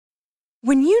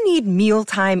When you need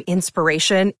mealtime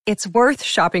inspiration, it's worth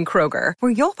shopping Kroger,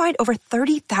 where you'll find over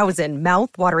 30,000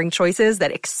 mouth-watering choices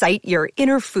that excite your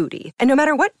inner foodie. And no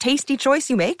matter what tasty choice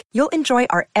you make, you'll enjoy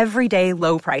our everyday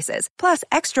low prices, plus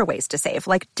extra ways to save,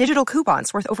 like digital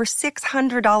coupons worth over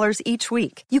 $600 each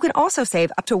week. You can also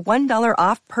save up to $1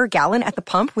 off per gallon at the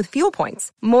pump with fuel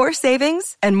points. More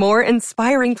savings and more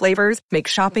inspiring flavors make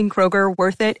shopping Kroger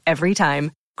worth it every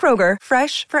time. Kroger,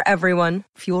 fresh for everyone.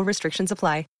 Fuel restrictions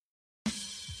apply.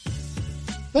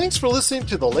 Thanks for listening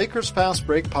to the Lakers Fast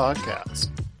Break podcast,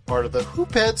 part of the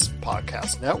Hoopheads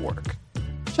Podcast Network.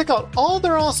 Check out all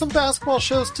their awesome basketball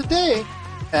shows today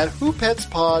at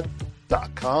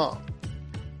hoopheadspod.com.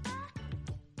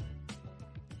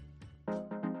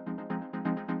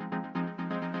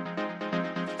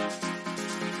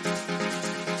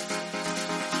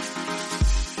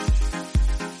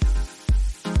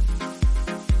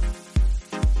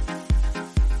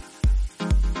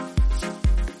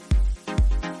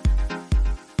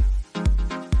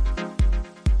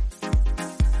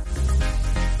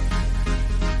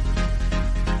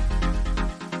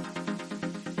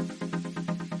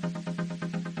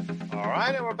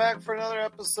 For another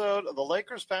episode of the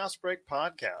Lakers Fast Break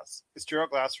podcast. It's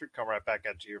Gerald Glassford coming right back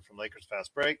at you here from Lakers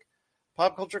Fast Break,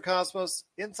 Pop Culture Cosmos,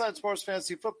 Inside Sports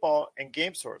Fantasy Football, and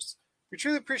Game Source. We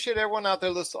truly appreciate everyone out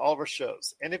there listening to all of our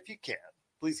shows. And if you can,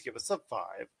 please give us a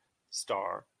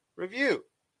 5-star review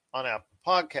on Apple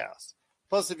Podcasts.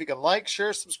 Plus, if you can like,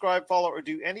 share, subscribe, follow, or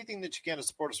do anything that you can to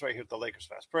support us right here at the Lakers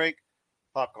Fast Break,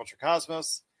 Pop Culture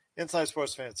Cosmos, Inside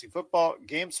Sports Fantasy Football,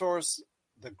 Game Source,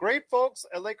 the great folks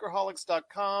at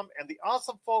Lakerholics.com, and the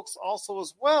awesome folks also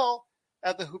as well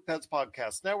at the Hoopheads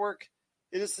Podcast Network.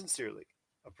 It is sincerely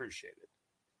appreciated.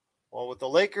 Well, with the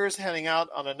Lakers heading out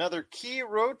on another key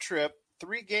road trip,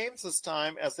 3 games this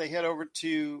time as they head over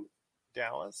to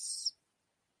Dallas,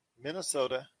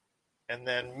 Minnesota, and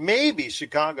then maybe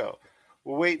Chicago.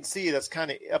 We'll wait and see. That's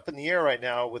kind of up in the air right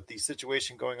now with the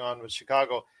situation going on with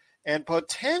Chicago and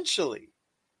potentially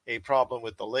a problem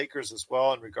with the Lakers as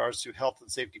well in regards to health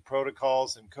and safety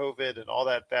protocols and COVID and all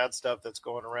that bad stuff that's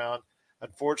going around.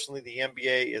 Unfortunately, the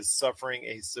NBA is suffering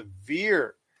a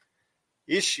severe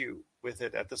issue with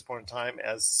it at this point in time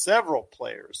as several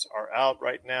players are out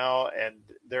right now, and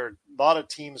there are a lot of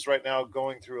teams right now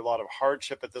going through a lot of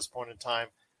hardship at this point in time.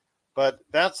 But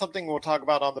that's something we'll talk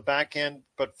about on the back end.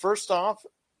 But first off,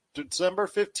 December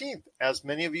 15th, as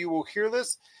many of you will hear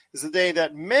this, is the day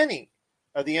that many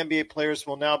of the NBA players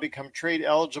will now become trade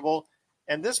eligible.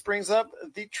 And this brings up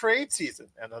the trade season.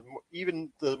 And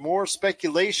even the more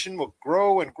speculation will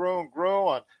grow and grow and grow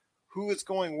on who is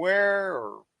going where,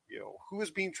 or who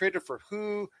is being traded for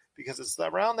who, because it's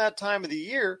around that time of the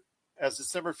year as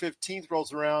December 15th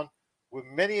rolls around with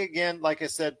many, again, like I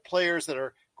said, players that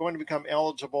are going to become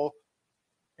eligible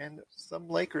and some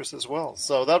Lakers as well.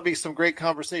 So that'll be some great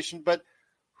conversation. But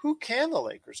who can the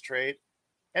Lakers trade?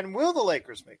 And will the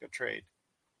Lakers make a trade?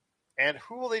 And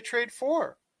who will they trade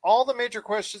for? All the major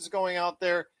questions going out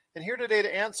there. And here today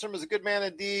to answer them is a good man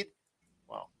indeed.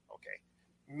 Well, okay.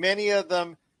 Many of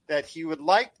them that he would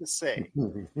like to say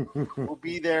will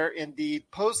be there indeed,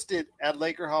 posted at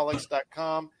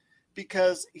Lakerholics.com,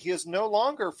 because he is no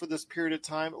longer for this period of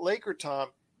time Laker Tom.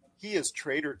 He is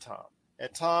Trader Tom.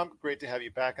 And Tom, great to have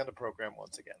you back on the program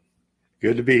once again.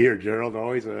 Good to be here, Gerald.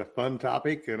 Always a fun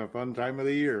topic and a fun time of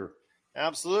the year.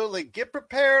 Absolutely. Get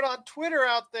prepared on Twitter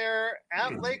out there,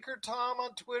 at Laker Tom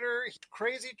on Twitter.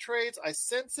 Crazy trades. I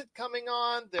sense it coming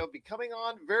on. They'll be coming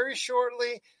on very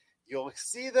shortly. You'll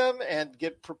see them and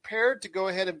get prepared to go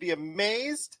ahead and be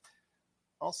amazed.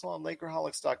 Also on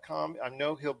Lakerholics.com, I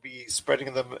know he'll be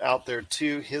spreading them out there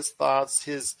too. His thoughts,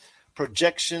 his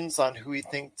projections on who he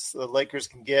thinks the Lakers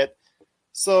can get.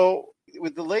 So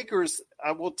with the Lakers,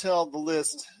 I will tell the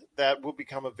list that will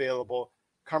become available.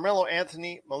 Carmelo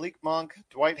Anthony, Malik Monk,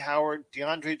 Dwight Howard,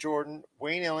 DeAndre Jordan,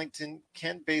 Wayne Ellington,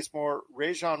 Kent Bazemore,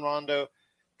 Rajon Rondo,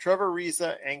 Trevor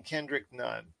Ariza, and Kendrick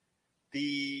Nunn.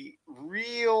 The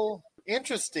real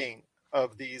interesting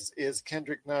of these is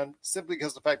Kendrick Nunn, simply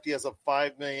because of the fact he has a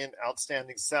 $5 million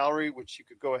outstanding salary, which you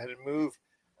could go ahead and move.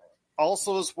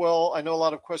 Also as well, I know a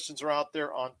lot of questions are out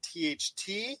there on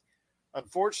THT.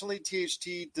 Unfortunately,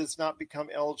 THT does not become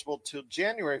eligible till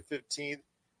January 15th.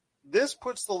 This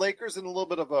puts the Lakers in a little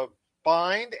bit of a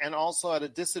bind and also at a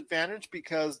disadvantage,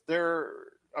 because there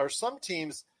are some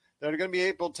teams that are going to be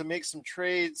able to make some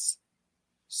trades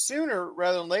sooner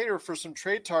rather than later for some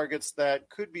trade targets that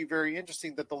could be very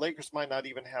interesting that the Lakers might not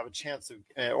even have a chance of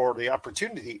or the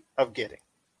opportunity of getting.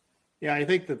 Yeah, I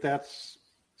think that's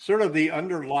sort of the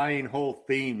underlying whole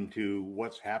theme to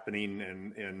what's happening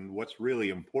and what's really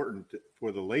important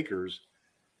for the Lakers.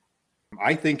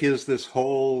 I think is this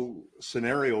whole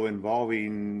scenario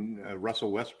involving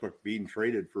Russell Westbrook being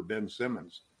traded for Ben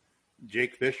Simmons.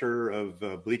 Jake Fisher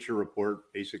of Bleacher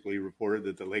Report basically reported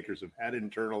that the Lakers have had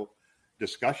internal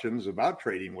discussions about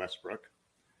trading Westbrook,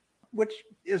 which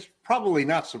is probably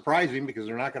not surprising because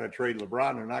they're not going to trade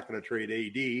LeBron. They're not going to trade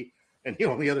AD. And the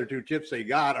only other two chips they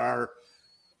got are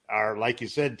like you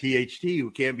said, THT, who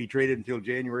can't be traded until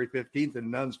January 15th, and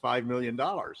Nunn's $5 million.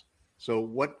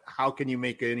 So how can you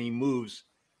make any moves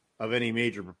of any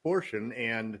major proportion?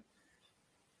 And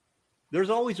there's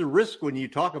always a risk when you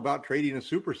talk about trading a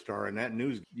superstar and that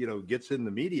news, gets in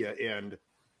the media. And,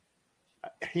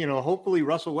 hopefully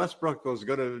Russell Westbrook is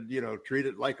going to, treat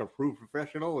it like a true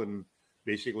professional and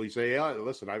basically say,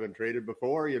 listen, I've been traded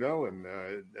before, and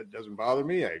that doesn't bother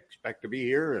me. I expect to be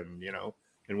here and,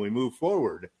 and we move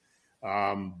forward.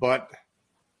 But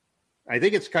I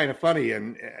think it's kind of funny.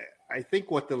 And I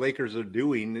think what the Lakers are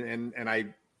doing,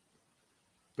 the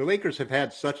Lakers have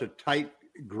had such a tight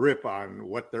grip on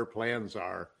what their plans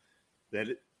are that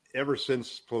ever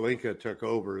since Pelinka took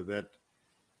over, that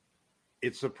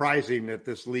it's surprising that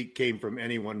this leak came from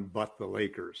anyone but the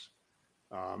Lakers.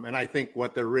 And I think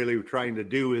what they're really trying to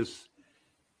do is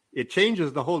it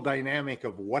changes the whole dynamic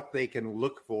of what they can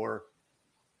look for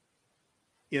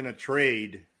in a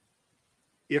trade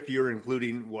if you're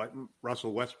including what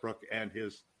Russell Westbrook and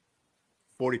his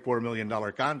 $44 million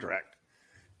contract.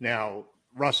 Now,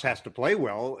 Russ has to play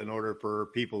well in order for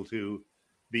people to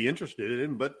be interested in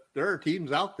him, but there are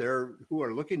teams out there who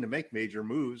are looking to make major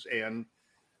moves, and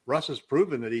Russ has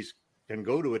proven that he can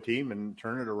go to a team and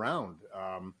turn it around.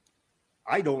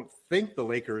 I don't think the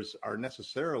Lakers are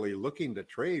necessarily looking to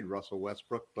trade Russell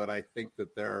Westbrook, but I think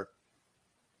that they're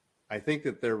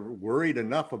worried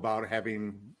enough about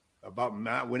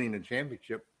not winning a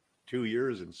championship 2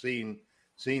 years and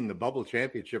seeing the bubble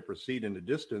championship recede into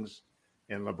distance,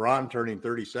 and LeBron turning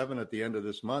 37 at the end of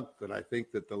this month, that I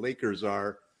think that the Lakers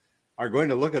are going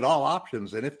to look at all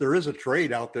options. And if there is a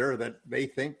trade out there that they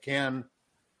think can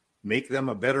make them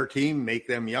a better team, make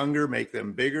them younger, make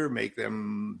them bigger, make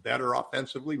them better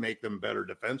offensively, make them better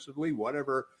defensively,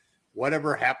 whatever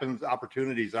happens,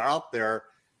 opportunities are out there.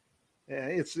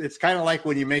 It's kind of like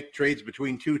when you make trades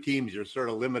between two teams, you're sort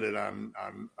of limited on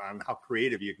how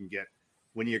creative you can get.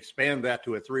 When you expand that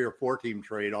to a 3 or 4 team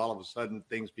trade, all of a sudden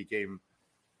things became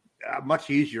much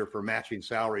easier for matching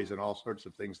salaries and all sorts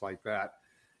of things like that.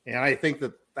 And I think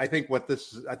what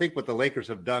the Lakers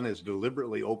have done is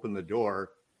deliberately open the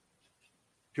door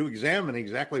to examine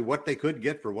exactly what they could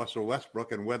get for Russell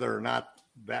Westbrook and whether or not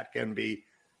that can be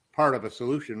part of a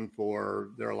solution for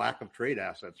their lack of trade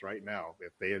assets right now,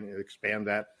 if they expand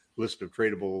that list of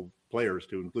tradable players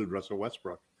to include Russell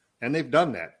Westbrook. And they've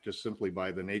done that just simply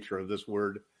by the nature of this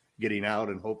word getting out,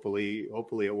 and hopefully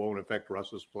it won't affect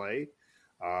Russ's play.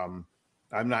 I'm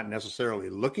not necessarily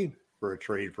looking for a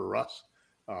trade for Russ.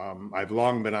 I've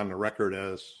long been on the record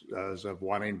as of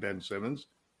wanting Ben Simmons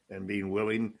and being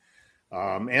willing.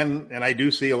 And I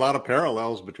do see a lot of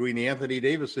parallels between the Anthony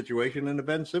Davis situation and the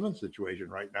Ben Simmons situation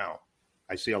right now.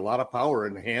 I see a lot of power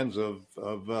in the hands of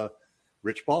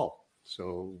Rich Paul.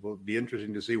 So it'll be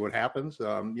interesting to see what happens.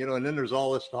 And then there's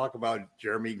all this talk about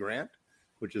Jeremy Grant,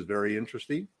 which is very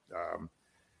interesting.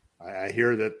 I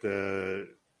hear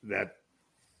that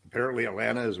apparently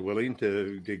Atlanta is willing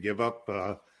to give up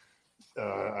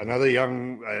another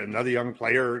young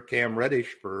player, Cam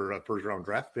Reddish, for a first-round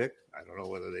draft pick. I don't know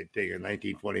whether they'd take a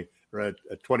 1920 or a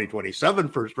 2027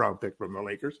 first-round pick from the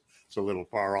Lakers. It's a little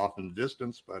far off in the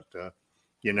distance, but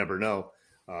you never know.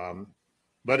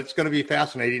 But it's going to be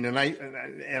fascinating, and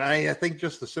I think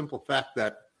just the simple fact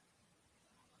that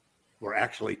we're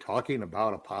actually talking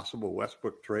about a possible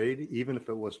Westbrook trade, even if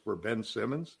it was for Ben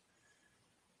Simmons,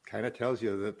 kind of tells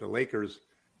you that the Lakers,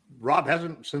 Rob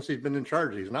hasn't, since he's been in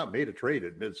charge, he's not made a trade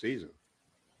at midseason.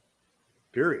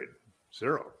 Period.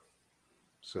 Zero.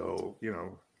 So,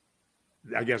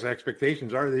 I guess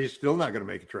expectations are that he's still not going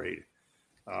to make a trade.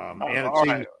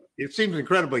 It seems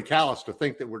incredibly callous to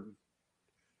think that we're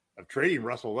trading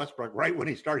Russell Westbrook right when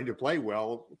he's starting to play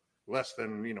well, less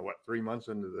than, 3 months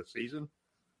into the season.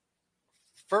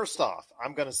 First off,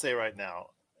 I'm going to say right now,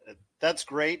 that's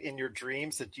great in your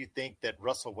dreams that you think that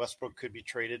Russell Westbrook could be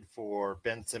traded for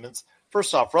Ben Simmons.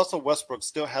 First off, Russell Westbrook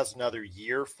still has another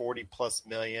year, $40+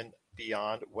 million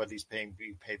beyond what he's being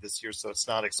paid this year, so it's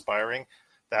not expiring.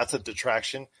 That's a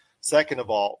detraction. Second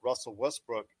of all, Russell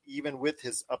Westbrook, even with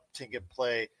his uptick in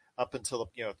play up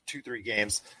until 2-3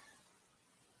 games,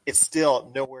 it's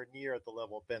still nowhere near at the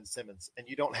level of Ben Simmons. And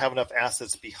you don't have enough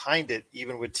assets behind it,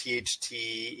 even with THT,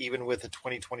 even with a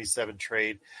 2027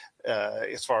 trade,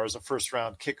 as far as a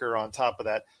first-round kicker on top of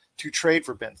that, to trade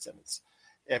for Ben Simmons.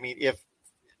 I mean, if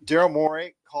Daryl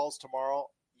Morey calls tomorrow,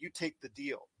 you take the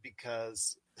deal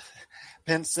because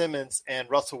Ben Simmons and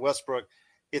Russell Westbrook,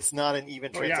 it's not an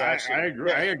even transaction.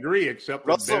 Yeah, I agree. Except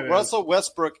Russell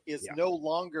Westbrook is no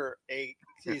longer a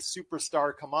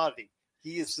superstar commodity.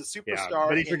 He is the superstar.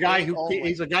 But he's a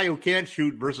guy who can't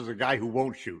shoot versus a guy who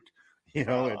won't shoot. You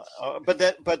know,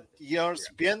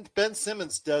 Ben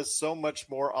Simmons does so much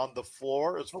more on the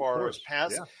floor as far as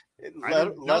pass,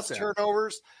 less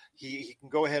turnovers. He can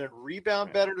go ahead and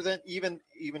rebound better than even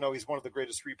though he's one of the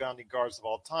greatest rebounding guards of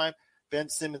all time. Ben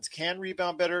Simmons can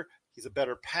rebound better. He's a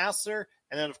better passer.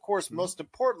 And then, of course, most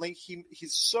importantly,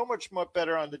 he's so much more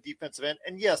better on the defensive end.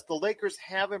 And, yes, the Lakers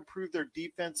have improved their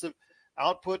defensive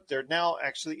output. They're now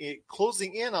actually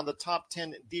closing in on the top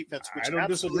 10 defense. Which I don't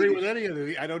disagree with any of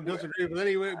it. I don't disagree with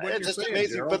any of what you're just saying,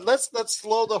 amazing. Gerald. But let's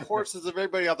slow the horses of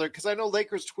everybody out there because I know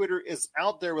Lakers Twitter is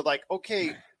out there with like,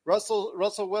 okay, Russell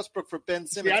Westbrook for Ben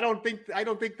Simmons. See, I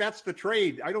don't think that's the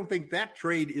trade. I don't think that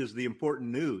trade is the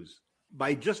important news.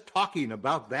 By just talking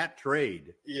about that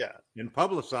trade and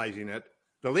publicizing it,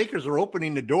 the Lakers are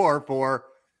opening the door for,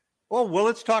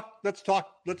 let's talk with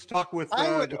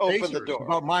the Pacers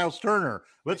about Miles Turner.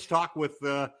 Let's talk with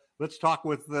the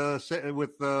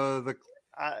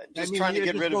just trying to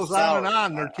get rid of goes on and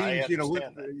on. Their teams,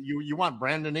 you want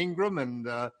Brandon Ingram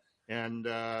and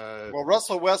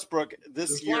Russell Westbrook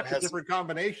this year has different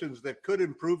combinations that could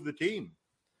improve the team.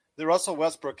 The Russell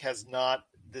Westbrook has not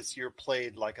this year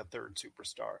played like a third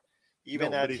superstar,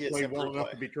 but he's played well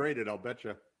enough to be traded. I'll bet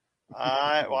you.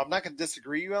 I'm not going to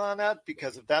disagree with you on that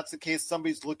because if that's the case,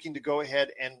 somebody's looking to go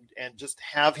ahead and just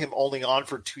have him only on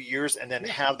for 2 years and then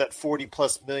have that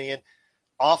 $40+ million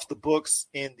off the books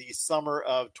in the summer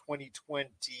of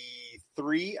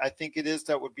 2023. I think it is.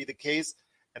 That would be the case.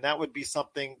 And that would be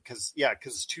something because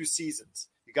it's 2 seasons.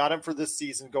 You got him for this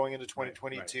season going into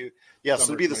 2022. Right. Yes,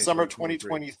 it'll be the summer of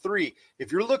 2023.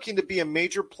 If you're looking to be a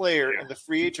major player in the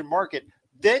free agent market,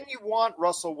 then you want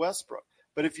Russell Westbrook.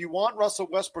 But if you want Russell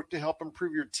Westbrook to help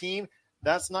improve your team,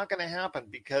 that's not going to happen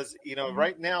because,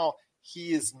 right now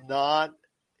he is not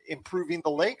improving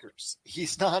the Lakers.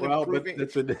 He's not improving.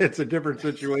 But it's a different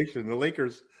situation. The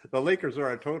Lakers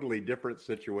are a totally different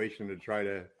situation to try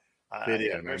to fit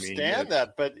in. I understand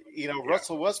that, but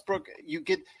Russell Westbrook,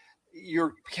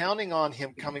 you're counting on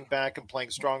him coming back and playing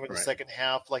strong in the second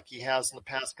half like he has in the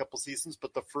past couple seasons,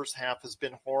 but the first half has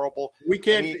been horrible. We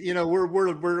can't,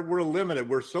 we're limited.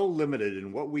 We're so limited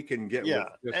in what we can get. Yeah,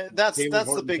 and that's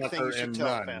the big thing you should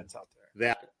tell fans out there.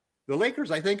 That the Lakers,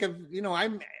 I think,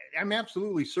 I'm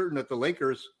absolutely certain that the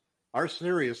Lakers are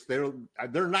serious. They're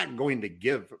not going to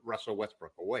give Russell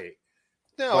Westbrook away.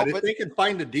 No, but if they can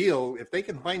find a deal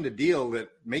that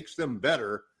makes them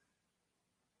better,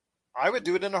 I would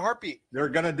do it in a heartbeat. They're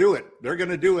going to do it.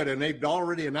 And they've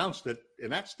already announced it.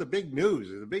 And that's the big news.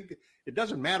 It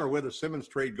doesn't matter whether Simmons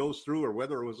trade goes through or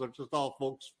whether it was just all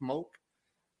folks smoke.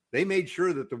 They made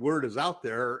sure that the word is out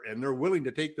there and they're willing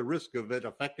to take the risk of it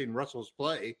affecting Russell's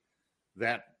play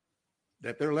that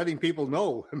they're letting people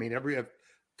know. I mean,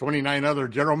 29 other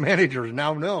general managers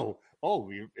now know,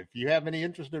 if you have any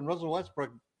interest in Russell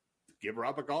Westbrook, give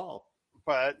Rob a call.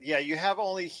 But, you have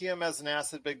only him as an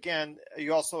asset. But, again,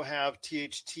 you also have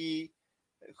THT,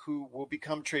 who will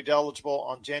become trade eligible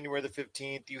on January the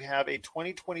 15th. You have a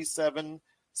 2027,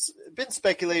 been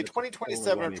speculated,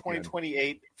 2027 or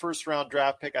 2028 first-round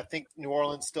draft pick. I think New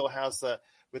Orleans still has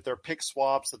with their pick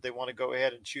swaps that they want to go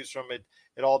ahead and choose from. It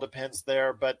all depends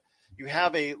there. But you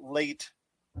have a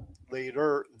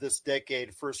later this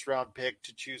decade first-round pick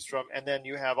to choose from. And then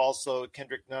you have also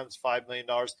Kendrick Nunn's $5 million.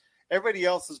 Everybody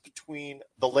else is between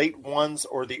the late ones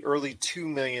or the early $2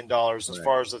 million as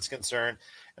far as it's concerned.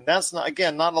 And that's not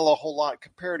a whole lot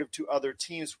comparative to other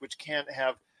teams which can't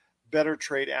have better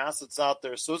trade assets out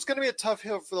there. So it's going to be a tough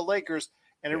hill for the Lakers.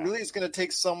 And it really is going to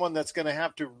take someone that's going to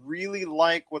have to really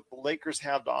like what the Lakers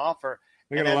have to offer.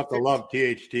 You're going to have to love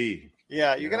THT.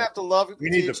 Yeah, you're going to have to love We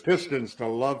need the Pistons to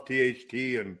love THT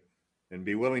and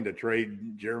be willing to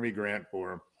trade Jeremy Grant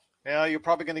for him. Yeah, you're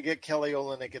probably going to get Kelly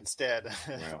Olynyk instead.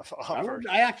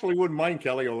 I actually wouldn't mind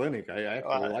Kelly Olynyk. I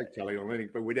actually like Kelly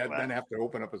Olynyk, but we'd then have to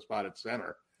open up a spot at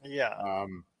center. Yeah.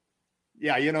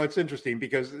 It's interesting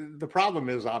because the problem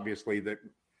is obviously that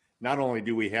not only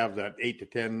do we have that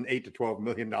 $8 to $12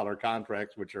 million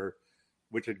contracts, which are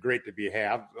great to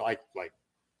have, like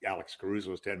Alex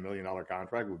Caruso's $10 million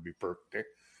contract would be perfect,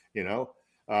 but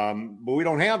we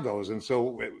don't have those. And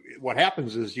so what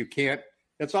happens is you can't.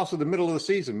 It's also the middle of the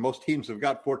season. Most teams have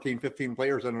got 14, 15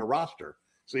 players on their roster.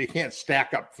 So you can't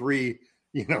stack up three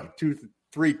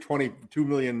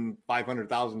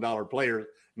 $22,500,000 players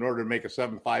in order to make a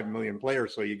 $7.5 million player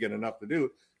so you get enough to do.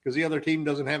 because the other team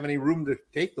doesn't have any room to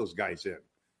take those guys in.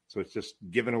 So it's just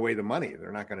giving away the money.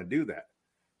 They're not going to do that.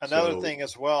 Another thing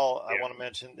as well I want to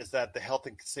mention is that the health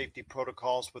and safety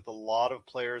protocols with a lot of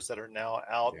players that are now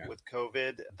out with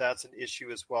COVID, that's an issue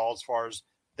as well, as far as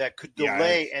that could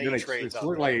delay any trades. It's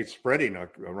like it's spreading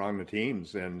around the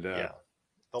teams. And the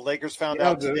Lakers found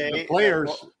out today. The players,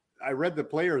 I read the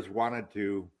players wanted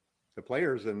to, the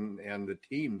players and the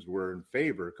teams were in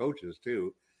favor, coaches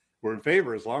too, were in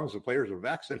favor as long as the players were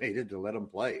vaccinated to let them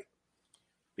play.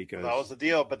 Because that was the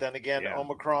deal. But then again,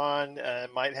 Omicron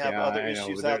might have other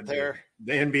issues out there.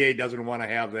 The NBA doesn't want to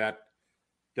have that,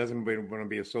 doesn't want to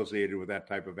be associated with that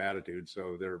type of attitude.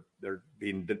 So they're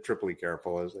being triply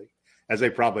careful as they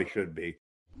probably should be.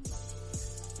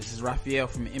 This is Raphael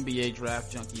from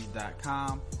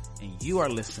NBADraftJunkies.com, and you are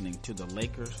listening to the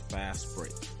Lakers Fast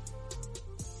Break.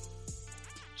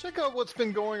 Check out what's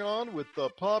been going on with the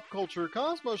Pop Culture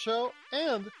Cosmos Show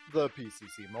and the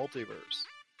PCC Multiverse.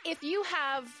 If you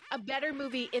have a better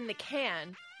movie in the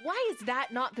can, why is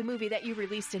that not the movie that you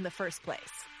released in the first place?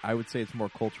 I would say it's more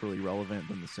culturally relevant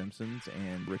than The Simpsons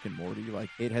and Rick and Morty. Like,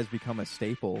 it has become a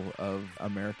staple of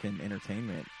American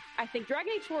entertainment. I think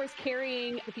Dragon Age 4 is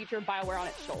carrying the future of BioWare on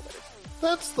its shoulders.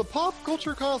 That's the Pop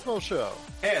Culture Cosmos Show.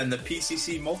 And the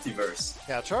PCC Multiverse.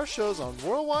 Catch our shows on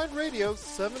Worldwide Radio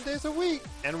 7 days a week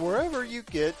and wherever you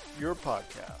get your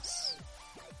podcasts.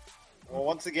 Well,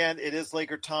 once again, it is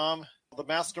Laker Tom, the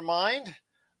mastermind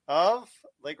of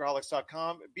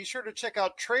Lakerholics.com. Be sure to check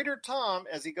out Trader Tom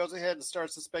as he goes ahead and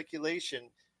starts the speculation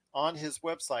on his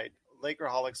website,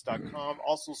 Lakerholics.com.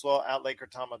 Also as well at Laker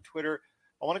Tom on Twitter.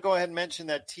 I want to go ahead and mention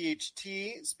that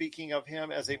THT, speaking of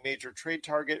him as a major trade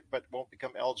target, but won't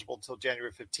become eligible until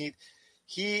January 15th,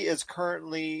 he is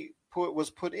currently was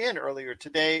put in earlier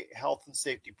today, health and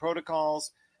safety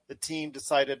protocols. The team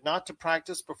decided not to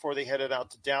practice before they headed out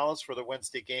to Dallas for the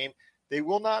Wednesday game. They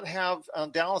will not have,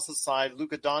 on Dallas' side,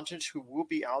 Luka Doncic, who will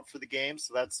be out for the game.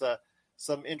 So that's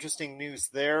some interesting news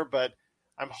there. But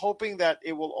I'm hoping that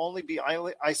it will only be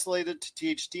isolated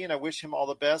to THT, and I wish him all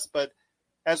the best. But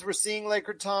as we're seeing,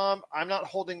 Laker Tom, I'm not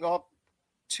holding up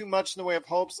too much in the way of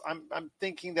hopes. I'm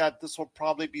thinking that this will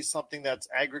probably be something that's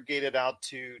aggregated out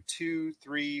to 2,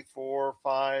 3, 4,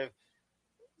 5,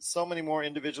 so many more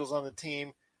individuals on the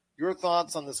team. Your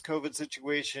thoughts on this COVID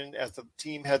situation as the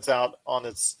team heads out on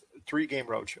its 3-game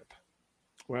road trip?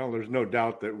 Well, there's no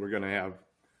doubt that we're going to have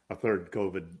a third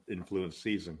COVID-influenced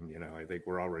season. You know, I think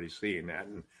we're already seeing that.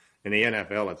 And in the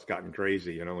NFL, it's gotten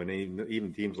crazy, you know, and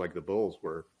even teams like the Bulls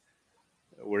where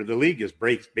the league is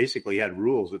basically had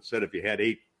rules that said if you had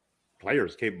 8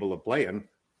 players capable of playing,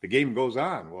 the game goes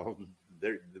on. Well,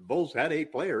 the Bulls had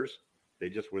 8 players. They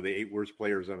just were the 8 worst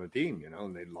players on the team, you know,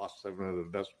 and they lost 7 of the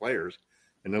best players.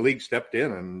 And the league stepped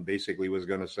in and basically was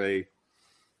going to say,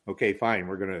 okay, fine,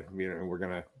 we're going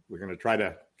to try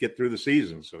to get through the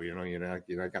season. So, you know, you're not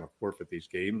going to forfeit these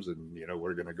games, and, you know,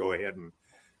 we're going to go ahead and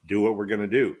do what we're going to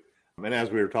do. And as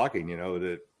we were talking, you know,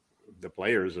 the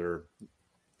players are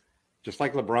just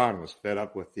like LeBron was fed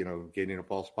up with, you know, getting a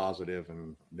false positive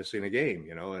and missing a game,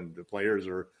 you know, and the players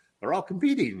they're all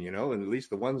competing, you know, and at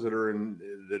least the ones that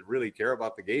that really care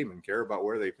about the game and care about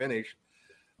where they finish,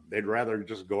 they'd rather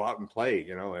just go out and play,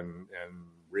 you know, and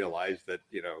realize that,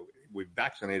 you know, we've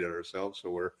vaccinated ourselves,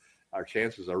 so our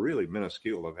chances are really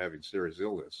minuscule of having serious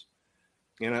illness.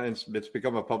 You know, it's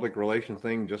become a public relations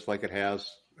thing, just like it has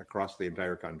across the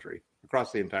entire country,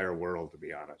 across the entire world, to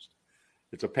be honest.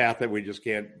 It's a path that we just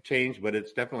can't change, but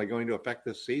it's definitely going to affect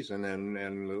this season,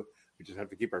 and we just have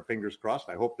to keep our fingers crossed.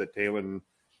 I hope that Talon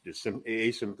is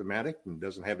asymptomatic and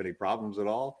doesn't have any problems at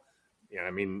all. Yeah,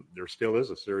 I mean, there still is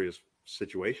a serious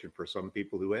situation for some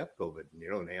people who have COVID, you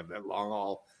know, and they have that long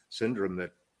haul syndrome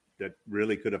that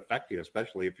really could affect you,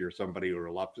 especially if you're somebody who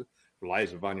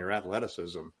relies upon your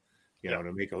athleticism, you know,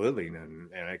 to make a living,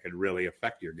 and it could really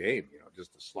affect your game, you know,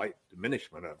 just a slight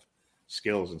diminishment of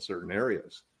skills in certain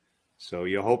areas. So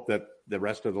you hope that the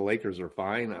rest of the Lakers are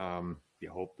fine. You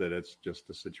hope that it's just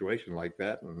a situation like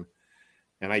that.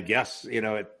 And I guess, you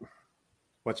know,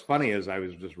 what's funny is I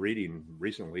was just reading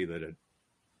recently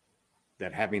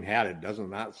that having had it does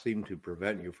not seem to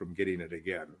prevent you from getting it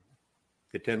again.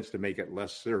 It tends to make it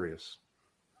less serious,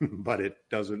 but it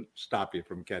doesn't stop you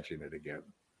from catching it again.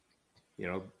 You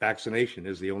know, vaccination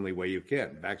is the only way you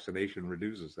can. Vaccination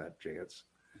reduces that chance.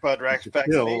 But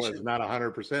vaccination still is not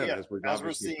 100%, yeah, as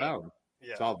we're seeing, found.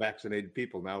 Yeah. It's all vaccinated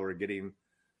people now are getting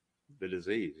the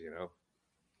disease, you know.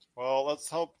 Well, let's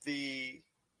hope the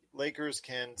Lakers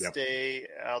can stay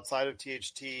outside of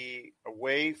THT,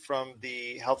 away from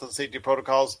the health and safety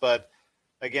protocols. But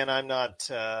again, I'm not.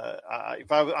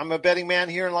 I'm a betting man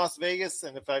here in Las Vegas,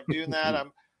 and if I'm doing that,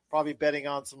 I'm probably betting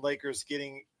on some Lakers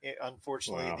getting,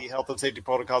 unfortunately, the health and safety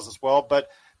protocols as well. But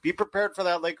be prepared for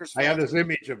that, Lakers fans. I have this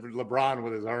image of LeBron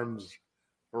with his arms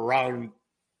around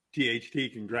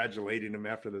THT, congratulating him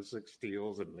after the 6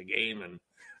 steals in the game, and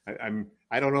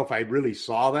I don't know if I really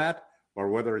saw that or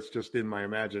whether it's just in my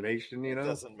imagination. You know, it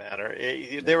doesn't matter.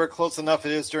 They were close enough.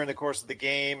 It is during the course of the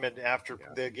game and after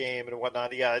the game and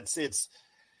whatnot. Yeah, it's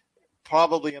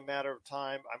probably a matter of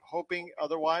time. I'm hoping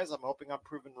otherwise. I'm hoping I'm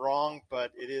proven wrong,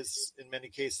 but it is in many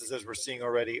cases, as we're seeing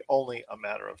already, only a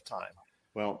matter of time.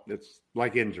 Well, it's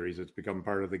like injuries. It's become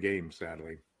part of the game,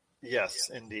 sadly. Yes,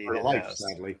 indeed. For life,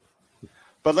 sadly.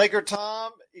 But Laker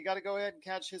Tom, you got to go ahead and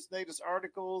catch his latest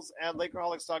articles at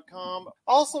Lakerholics.com.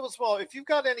 Also, as well, if you've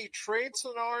got any trade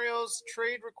scenarios,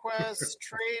 trade requests,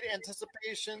 trade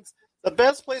anticipations, the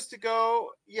best place to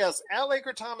go, yes, at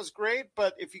Laker Tom is great,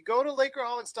 but if you go to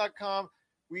Lakerholics.com,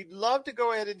 we'd love to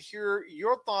go ahead and hear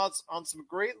your thoughts on some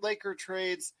great Laker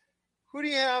trades. Who do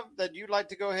you have that you'd like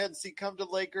to go ahead and see come to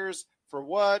Lakers for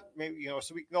what? Maybe,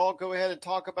 so we can all go ahead and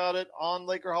talk about it on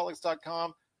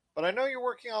Lakerholics.com. But I know you're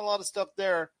working on a lot of stuff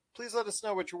there. Please let us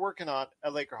know what you're working on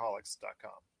at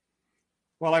Lakerholics.com.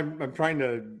 Well, I'm trying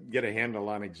to get a handle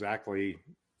on exactly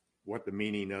what the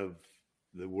meaning of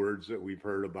the words that we've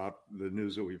heard about, the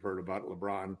news that we've heard about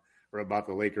LeBron or about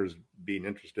the Lakers being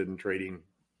interested in trading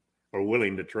or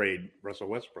willing to trade Russell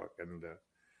Westbrook. And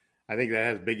I think that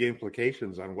has big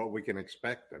implications on what we can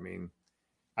expect. I mean,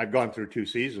 I've gone through 2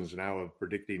 seasons now of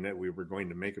predicting that we were going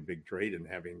to make a big trade and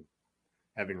having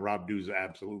Rob do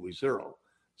absolutely zero.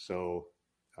 So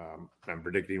I'm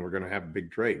predicting we're going to have a big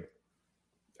trade.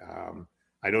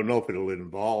 I don't know if it'll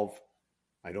involve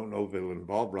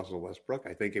Russell Westbrook.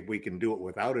 I think if we can do it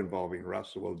without involving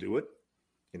Russ, we'll do it.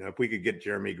 If we could get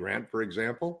Jeremy Grant, for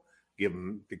example, give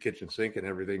him the kitchen sink and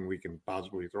everything we can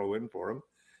possibly throw in for him,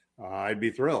 I'd be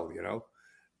thrilled,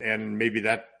 And maybe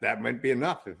that might be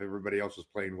enough if everybody else is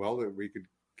playing well, that we could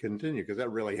continue, because that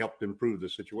really helped improve the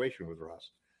situation with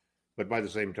Russ. But by the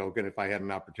same token, if I had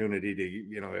an opportunity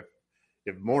to,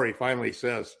 if Morey finally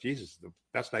says, Jesus, the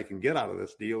best I can get out of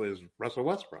this deal is Russell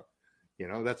Westbrook,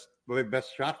 that's my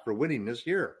best shot for winning this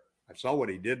year. I saw what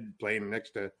he did playing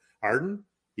next to Harden.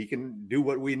 He can do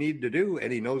what we need to do,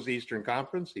 and he knows the Eastern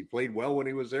Conference. He played well when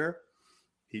he was there.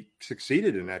 He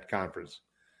succeeded in that conference.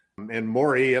 And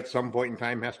Morey, at some point in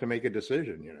time, has to make a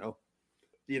decision,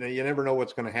 You never know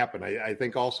what's going to happen. I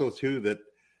think also, too, that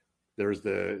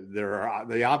there are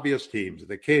the obvious teams,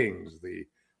 the Kings, the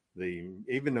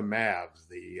even the Mavs,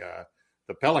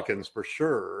 the Pelicans for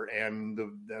sure, and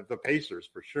the Pacers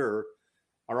for sure,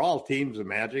 are all teams of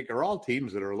Magic, are all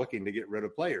teams that are looking to get rid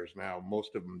of players. Now,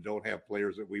 most of them don't have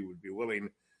players that we would be willing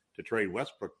to trade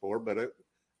Westbrook for, but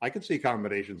I could see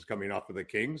combinations coming off of the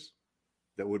Kings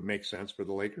that would make sense for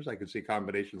the Lakers. I could see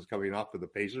combinations coming off of the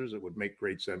Pacers that would make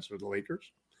great sense for the Lakers.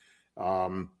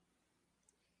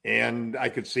 And I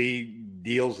could see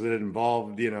deals that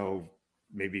involved,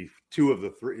 maybe 2 of the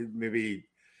 3, maybe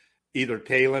either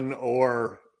Talon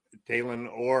or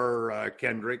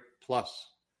Kendrick plus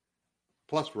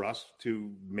Russ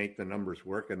to make the numbers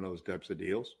work in those types of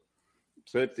deals.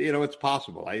 So it's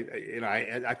possible.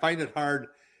 I find it hard.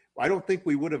 I don't think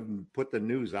we would have put the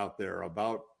news out there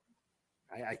about.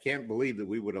 I can't believe that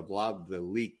we would have allowed the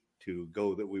leak to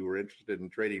go that we were interested in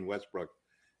trading Westbrook,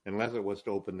 unless it was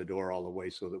to open the door all the way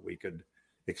so that we could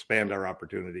expand our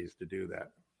opportunities to do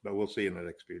that. But we'll see in the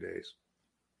next few days.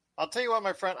 I'll tell you what,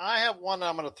 my friend, I have one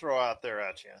I'm going to throw out there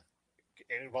at you.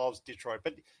 It involves Detroit.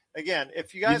 But again,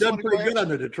 if you guys You've done pretty good on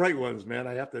the Detroit ones, man.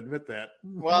 I have to admit that.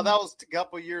 Well, that was a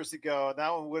couple of years ago.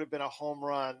 That one would have been a home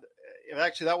run.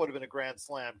 Actually, that would have been a grand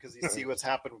slam, because you see what's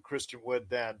happened with Christian Wood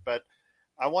then. But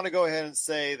I want to go ahead and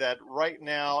say that right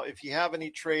now, if you have any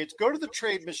trades, go to the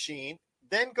trade machine.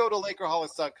 Then go to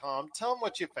Lakerholics.com. Tell them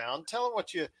what you found. Tell them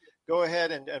what you go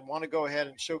ahead and want to go ahead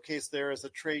and showcase there as a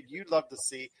trade you'd love to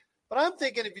see. But I'm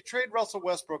thinking if you trade Russell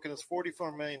Westbrook and it's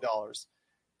 $44 million,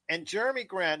 and Jeremy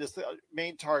Grant is the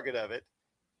main target of it,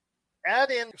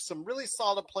 add in some really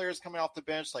solid players coming off the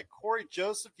bench like Corey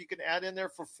Joseph. You can add in there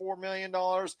for $4 million.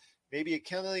 Maybe a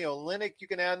Kelly Olynyk you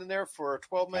can add in there for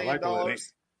 $12 million.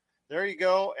 There you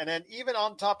go. And then even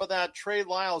on top of that, Trey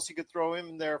Lyles, you could throw him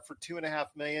in there for $2.5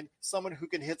 million. Someone who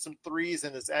can hit some threes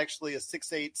and is actually a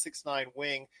 6'8", 6'9"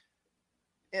 wing.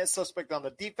 And suspect on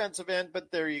the defensive end, but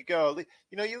there you go.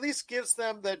 You at least gives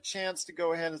them the chance to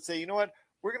go ahead and say, you know what,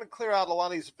 we're going to clear out a lot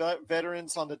of these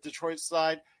veterans on the Detroit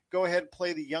side. Go ahead,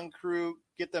 play the young crew,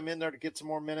 get them in there to get some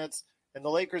more minutes. And the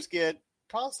Lakers get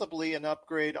possibly an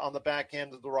upgrade on the back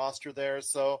end of the roster there.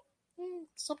 So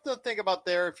something to think about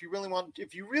there. If you really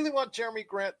want Jeremy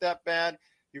Grant that bad,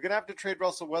 you're going to have to trade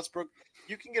Russell Westbrook.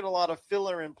 you can get a lot of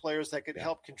filler in players that could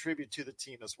help contribute to the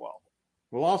team as well.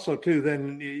 Well, also too,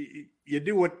 then you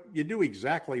do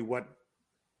exactly what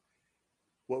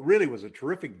really was a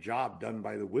terrific job done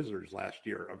by the Wizards last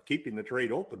year of keeping the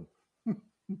trade open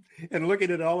and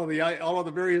looking at all of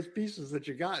the various pieces that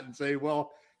you got and say,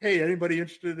 well, hey, anybody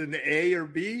interested in A or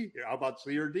B? How about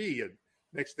C or D? And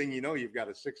next thing you know, you've got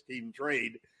a 6-team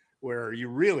trade where you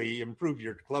really improve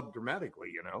your club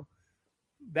dramatically.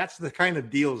 That's the kind of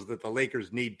deals that the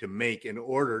Lakers need to make in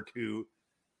order to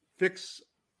fix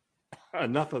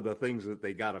enough of the things that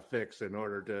they got to fix in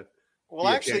order to be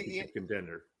a championship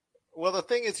contender. Well, the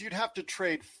thing is, you'd have to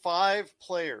trade 5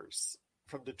 players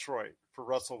from Detroit for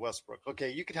Russell Westbrook.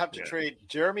 Okay, you could have to trade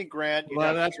Jeremy Grant.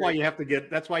 Well, that's why you have to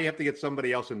get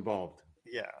somebody else involved.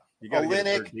 Yeah. You got to get a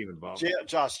Olynyk, third team involved.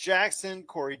 Josh Jackson,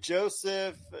 Corey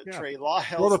Joseph, Trey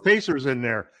Lyles. Well, the Pacers in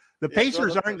there. The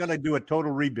Pacers throw the aren't going to do a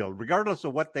total rebuild, regardless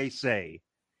of what they say.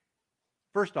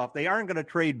 First off, they aren't going to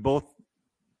trade both.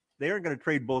 They aren't going to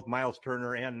trade both Miles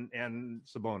Turner and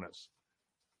Sabonis.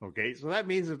 Okay, so that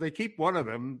means if they keep one of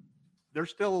them,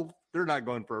 they're not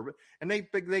going for it. And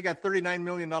they got $39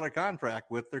 million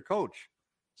contract with their coach,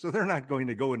 so they're not going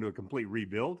to go into a complete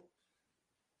rebuild.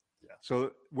 Yeah.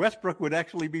 So Westbrook would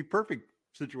actually be perfect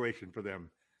situation for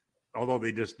them. Although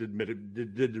they just did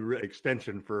the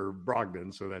extension for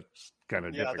Brogdon, so that's kind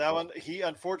of difficult. That one he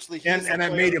unfortunately and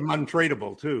that made him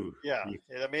untradeable too. Yeah,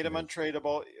 that made him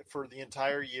untradeable for the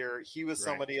entire year. He was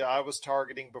somebody I was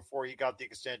targeting before he got the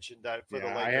extension for the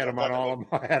Lakers. I had him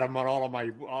on all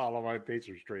of my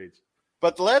Pacers trades.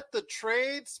 But let the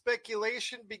trade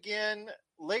speculation begin.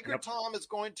 Laker Tom is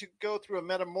going to go through a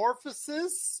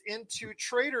metamorphosis into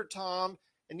Trader Tom,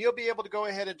 and you'll be able to go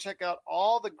ahead and check out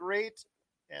all the great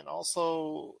and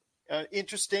also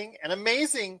interesting and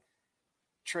amazing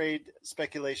trade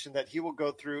speculation that he will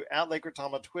go through at Laker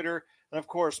Tom on Twitter. And, of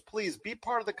course, please be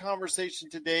part of the conversation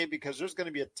today because there's going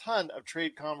to be a ton of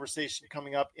trade conversation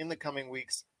coming up in the coming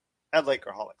weeks at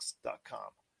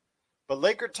Lakerholics.com. But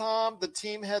Laker Tom, the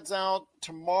team heads out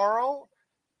tomorrow.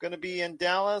 Going to be in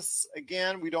Dallas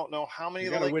again. We don't know how many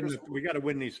of the Lakers. We got to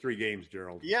win these 3 games,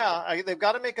 Gerald. Yeah, they've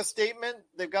got to make a statement.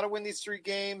 They've got to win these 3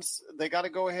 games. They got to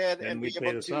go ahead and we be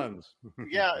able the to. Suns.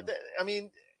 Yeah, I mean,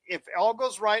 if all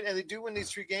goes right and they do win these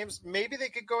 3 games, maybe they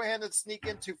could go ahead and sneak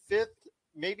into 5th,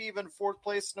 maybe even 4th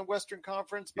place in the Western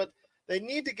Conference. But they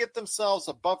need to get themselves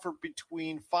a buffer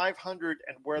between 500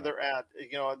 and where they're at.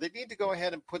 They need to go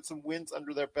ahead and put some wins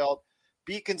under their belt,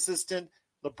 be consistent.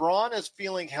 LeBron is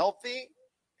feeling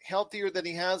healthier than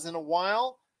he has in a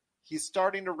while. He's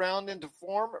starting to round into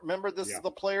form. Remember, this is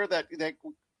the player that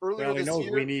earlier this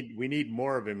year. We need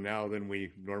more of him now than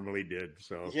we normally did.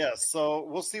 So yes, so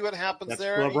we'll see what happens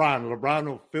there. LeBron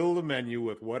will fill the menu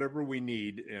with whatever we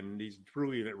need, and he's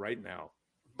proving it right now.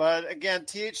 But again,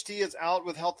 THT is out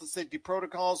with health and safety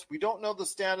protocols. We don't know the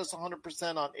status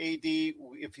 100% on AD,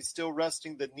 if he's still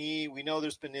resting the knee. We know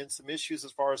there's been some issues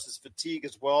as far as his fatigue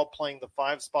as well, playing the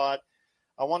 5 spot.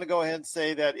 I want to go ahead and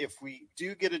say that if we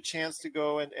do get a chance to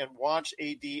go and watch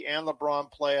AD and LeBron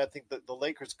play, I think that the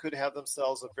Lakers could have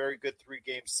themselves a very good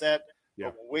 3-game set. Yeah.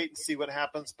 But we'll wait and see what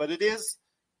happens. But it is,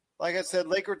 like I said,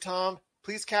 Laker Tom.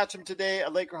 Please catch him today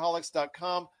at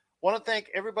Lakerholics.com. Want to thank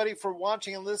everybody for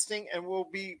watching and listening, and we'll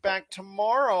be back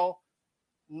tomorrow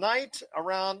night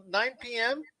around 9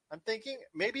 p.m. I'm thinking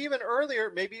maybe even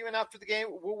earlier, maybe even after the game.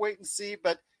 We'll wait and see.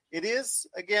 But it is,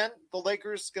 again, the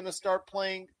Lakers going to start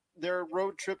playing their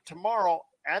road trip tomorrow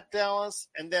at Dallas,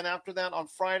 and then after that on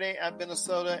Friday at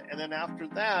Minnesota, and then after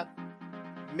that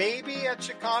maybe at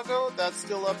Chicago. That's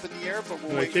still up in the air, but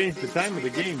we'll wait. Change the time of the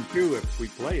game too if we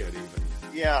play it even.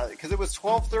 Yeah, because it was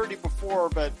 12:30 before,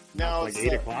 but now it's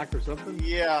 8 o'clock or something.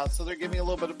 Yeah, so they're giving a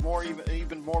little bit more,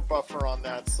 even more buffer on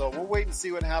that. So we'll wait and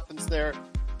see what happens there.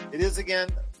 It is again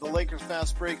the Lakers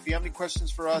Fast Break. If you have any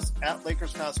questions for us, at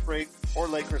Lakers Fast Break or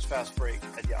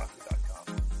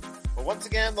LakersFastBreak@yahoo.com. But once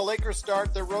again, the Lakers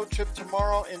start their road trip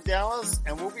tomorrow in Dallas,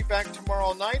 and we'll be back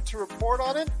tomorrow night to report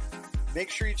on it. Make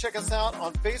sure you check us out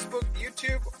on Facebook,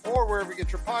 YouTube, or wherever you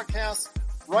get your podcasts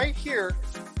right here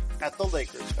at the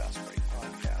Lakers Fast Break.